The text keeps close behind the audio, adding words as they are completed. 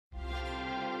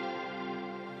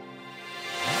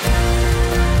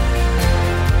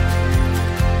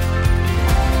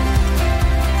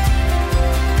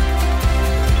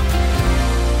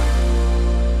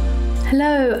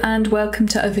Hello and welcome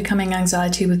to Overcoming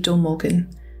Anxiety with Dawn Morgan.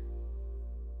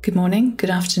 Good morning, good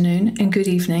afternoon and good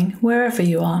evening, wherever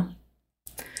you are.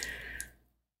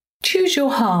 Choose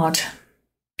your hard.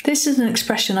 This is an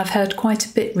expression I've heard quite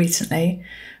a bit recently,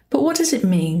 but what does it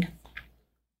mean?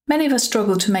 Many of us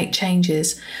struggle to make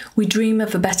changes. We dream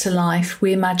of a better life.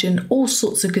 We imagine all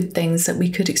sorts of good things that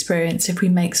we could experience if we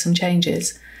make some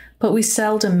changes, but we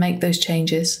seldom make those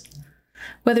changes.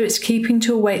 Whether it's keeping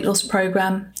to a weight loss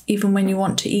program, even when you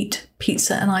want to eat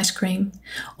pizza and ice cream,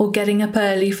 or getting up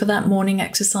early for that morning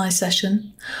exercise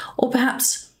session, or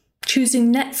perhaps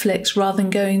choosing Netflix rather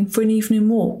than going for an evening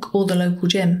walk or the local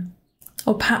gym,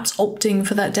 or perhaps opting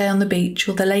for that day on the beach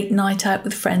or the late night out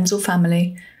with friends or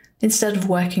family instead of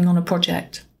working on a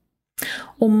project,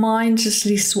 or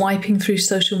mindlessly swiping through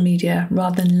social media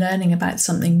rather than learning about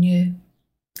something new.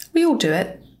 We all do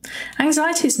it.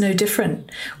 Anxiety is no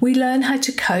different. We learn how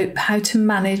to cope, how to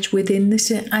manage within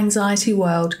this anxiety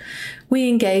world. We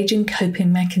engage in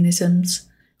coping mechanisms.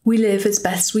 We live as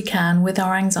best we can with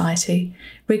our anxiety,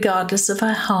 regardless of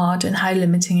how hard and how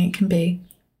limiting it can be.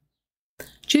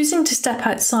 Choosing to step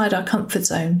outside our comfort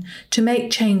zone, to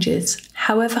make changes,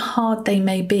 however hard they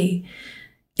may be,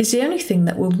 is the only thing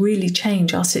that will really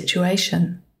change our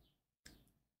situation.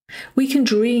 We can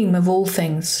dream of all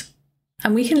things.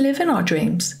 And we can live in our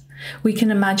dreams. We can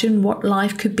imagine what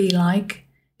life could be like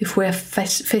if we're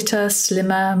fitter,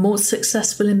 slimmer, more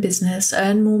successful in business,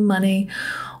 earn more money,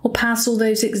 or pass all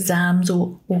those exams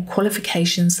or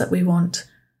qualifications that we want.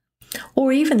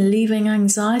 Or even leaving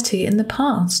anxiety in the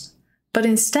past. But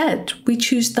instead, we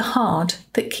choose the hard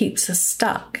that keeps us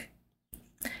stuck.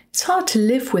 It's hard to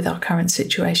live with our current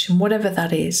situation, whatever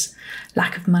that is.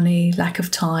 Lack of money, lack of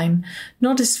time,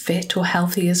 not as fit or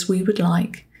healthy as we would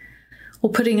like, or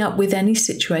putting up with any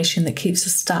situation that keeps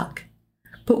us stuck.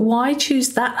 But why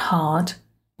choose that hard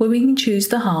when we can choose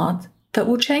the hard that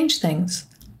will change things?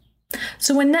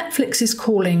 So when Netflix is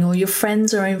calling, or your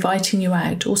friends are inviting you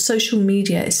out, or social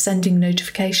media is sending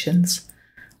notifications,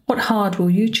 what hard will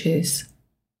you choose?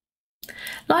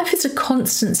 Life is a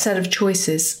constant set of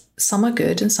choices. Some are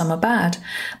good and some are bad.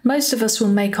 Most of us will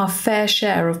make our fair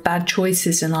share of bad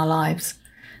choices in our lives.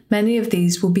 Many of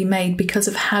these will be made because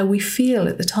of how we feel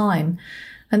at the time,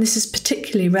 and this is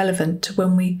particularly relevant to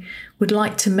when we would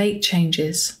like to make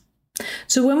changes.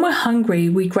 So when we're hungry,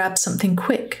 we grab something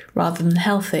quick rather than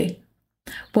healthy.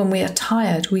 When we are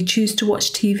tired, we choose to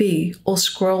watch TV or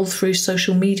scroll through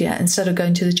social media instead of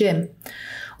going to the gym.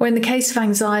 Or in the case of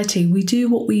anxiety, we do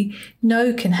what we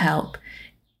know can help,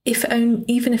 even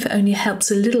if it only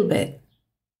helps a little bit.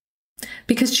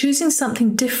 Because choosing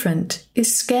something different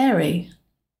is scary.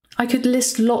 I could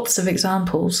list lots of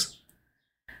examples.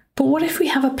 But what if we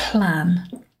have a plan?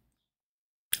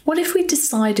 What if we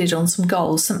decided on some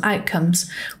goals, some outcomes?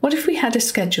 What if we had a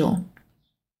schedule?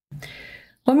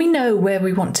 When we know where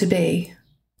we want to be,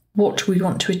 what we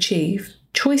want to achieve,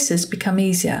 choices become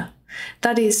easier.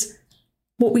 That is,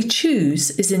 what we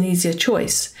choose is an easier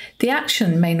choice. The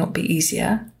action may not be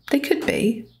easier. They could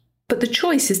be, but the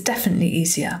choice is definitely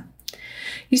easier.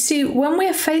 You see, when we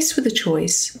are faced with a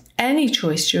choice, any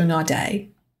choice during our day,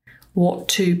 what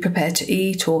to prepare to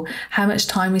eat or how much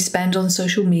time we spend on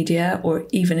social media, or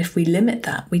even if we limit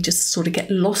that, we just sort of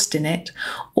get lost in it,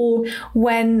 or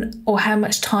when or how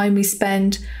much time we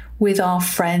spend with our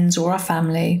friends or our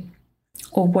family,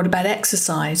 or what about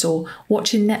exercise or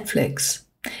watching Netflix.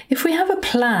 If we have a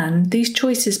plan, these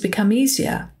choices become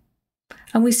easier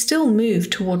and we still move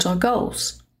towards our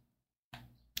goals.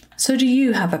 So do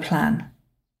you have a plan?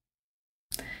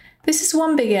 This is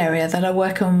one big area that I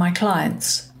work on with my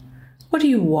clients. What do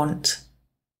you want?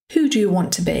 Who do you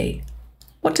want to be?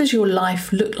 What does your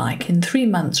life look like in 3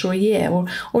 months or a year,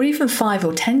 or even 5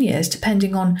 or 10 years,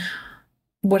 depending on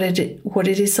what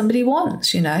it is somebody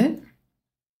wants, you know?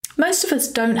 Most of us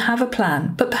don't have a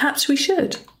plan, but perhaps we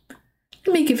should.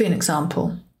 Let me give you an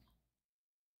example.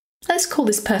 Let's call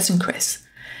this person Chris.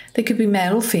 They could be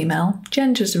male or female,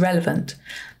 gender is irrelevant,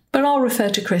 but I'll refer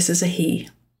to Chris as a he.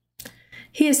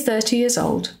 He is 30 years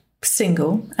old,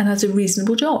 single, and has a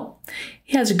reasonable job.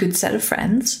 He has a good set of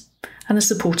friends and a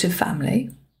supportive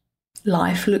family.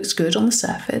 Life looks good on the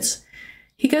surface.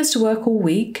 He goes to work all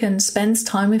week and spends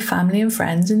time with family and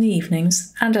friends in the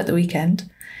evenings and at the weekend.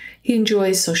 He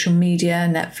enjoys social media,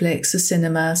 Netflix, the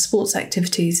cinema, sports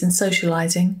activities and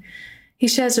socialising. He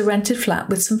shares a rented flat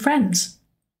with some friends.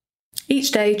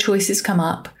 Each day choices come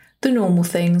up, the normal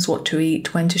things, what to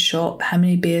eat, when to shop, how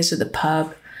many beers at the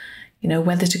pub,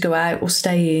 whether to go out or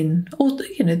stay in, or,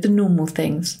 the normal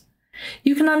things.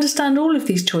 You can understand all of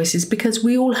these choices because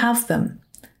we all have them.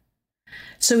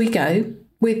 So we go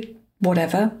with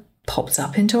whatever pops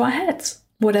up into our heads.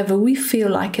 whatever we feel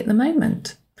like at the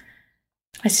moment.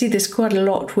 I see this quite a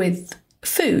lot with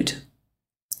food.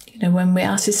 When we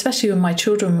ask, especially when my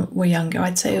children were younger,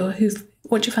 I'd say,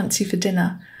 what do you fancy for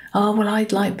dinner? Oh, well,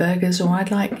 I'd like burgers, or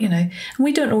I'd like, And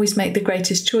we don't always make the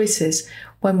greatest choices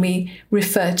when we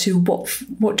refer to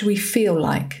what do we feel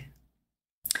like.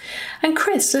 And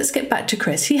Chris, let's get back to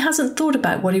Chris. He hasn't thought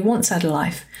about what he wants out of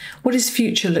life, what his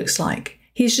future looks like.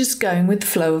 He's just going with the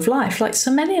flow of life, like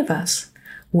so many of us.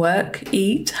 Work,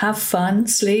 eat, have fun,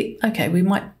 sleep. Okay, we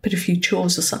might put a few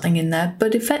chores or something in there,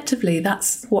 but effectively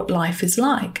that's what life is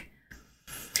like.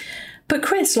 But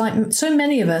Chris, like so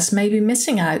many of us, may be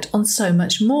missing out on so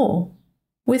much more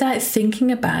without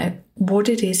thinking about what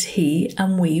it is he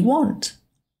and we want.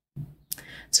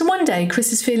 So one day,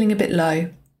 Chris is feeling a bit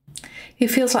low. He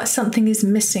feels like something is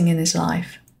missing in his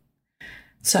life.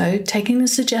 So, taking a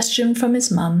suggestion from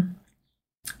his mum,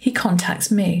 he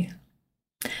contacts me.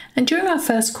 And during our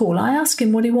first call, I ask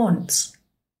him what he wants.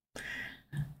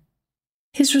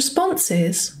 His response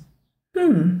is,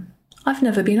 I've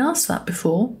never been asked that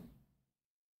before.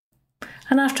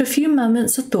 And after a few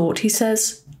moments of thought, he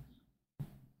says,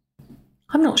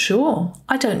 I'm not sure.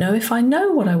 I don't know if I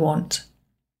know what I want.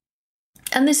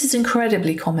 And this is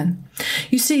incredibly common.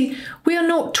 You see, we are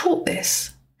not taught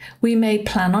this. We may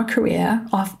plan our career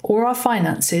or our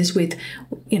finances with,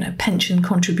 pension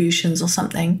contributions or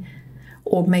something,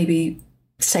 or maybe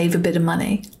save a bit of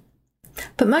money.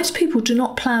 But most people do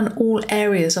not plan all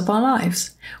areas of our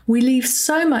lives. We leave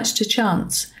so much to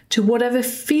chance, to whatever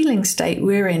feeling state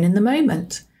we're in the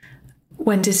moment,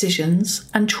 when decisions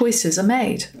and choices are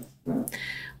made.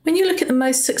 When you look at the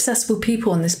most successful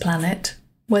people on this planet,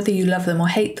 whether you love them or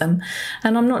hate them,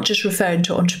 and I'm not just referring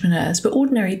to entrepreneurs, but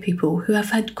ordinary people who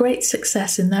have had great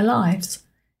success in their lives,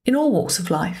 in all walks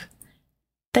of life,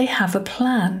 they have a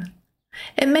plan.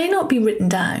 It may not be written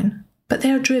down, but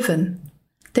they are driven,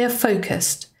 they are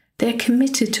focused, they are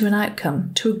committed to an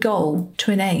outcome, to a goal,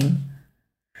 to an aim.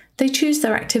 They choose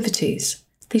their activities,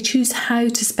 they choose how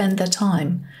to spend their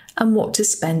time and what to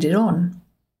spend it on.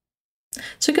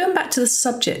 So going back to the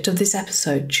subject of this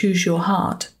episode, choose your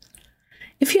heart.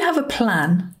 If you have a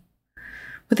plan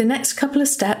with the next couple of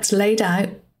steps laid out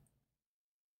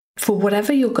for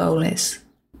whatever your goal is,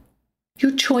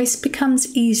 your choice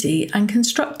becomes easy and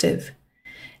constructive.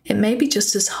 It may be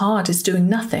just as hard as doing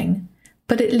nothing,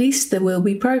 but at least there will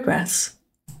be progress.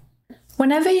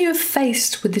 Whenever you are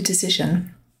faced with a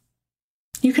decision,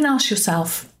 you can ask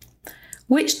yourself,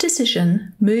 which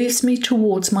decision moves me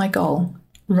towards my goal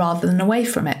rather than away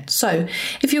from it? So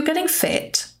if you're getting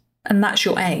fit and that's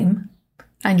your aim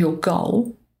and your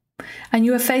goal, and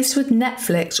you are faced with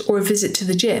Netflix or a visit to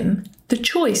the gym, the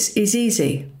choice is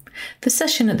easy. The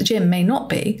session at the gym may not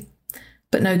be,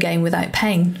 but no gain without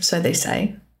pain, so they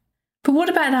say. But what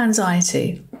about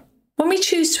anxiety? When we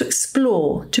choose to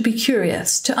explore, to be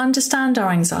curious, to understand our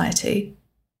anxiety,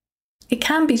 it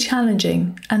can be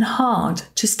challenging and hard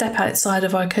to step outside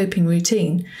of our coping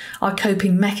routine, our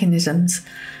coping mechanisms,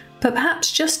 but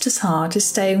perhaps just as hard is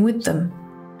staying with them.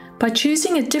 By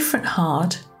choosing a different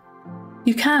hard,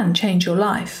 you can change your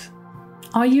life.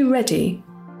 Are you ready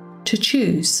to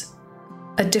choose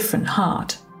a different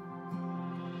hard?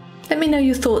 Let me know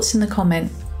your thoughts in the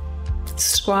comment.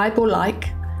 Subscribe or like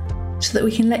so that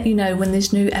we can let you know when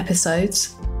there's new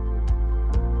episodes.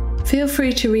 Feel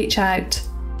free to reach out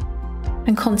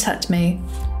and contact me.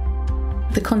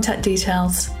 The contact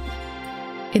details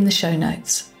in the show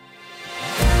notes.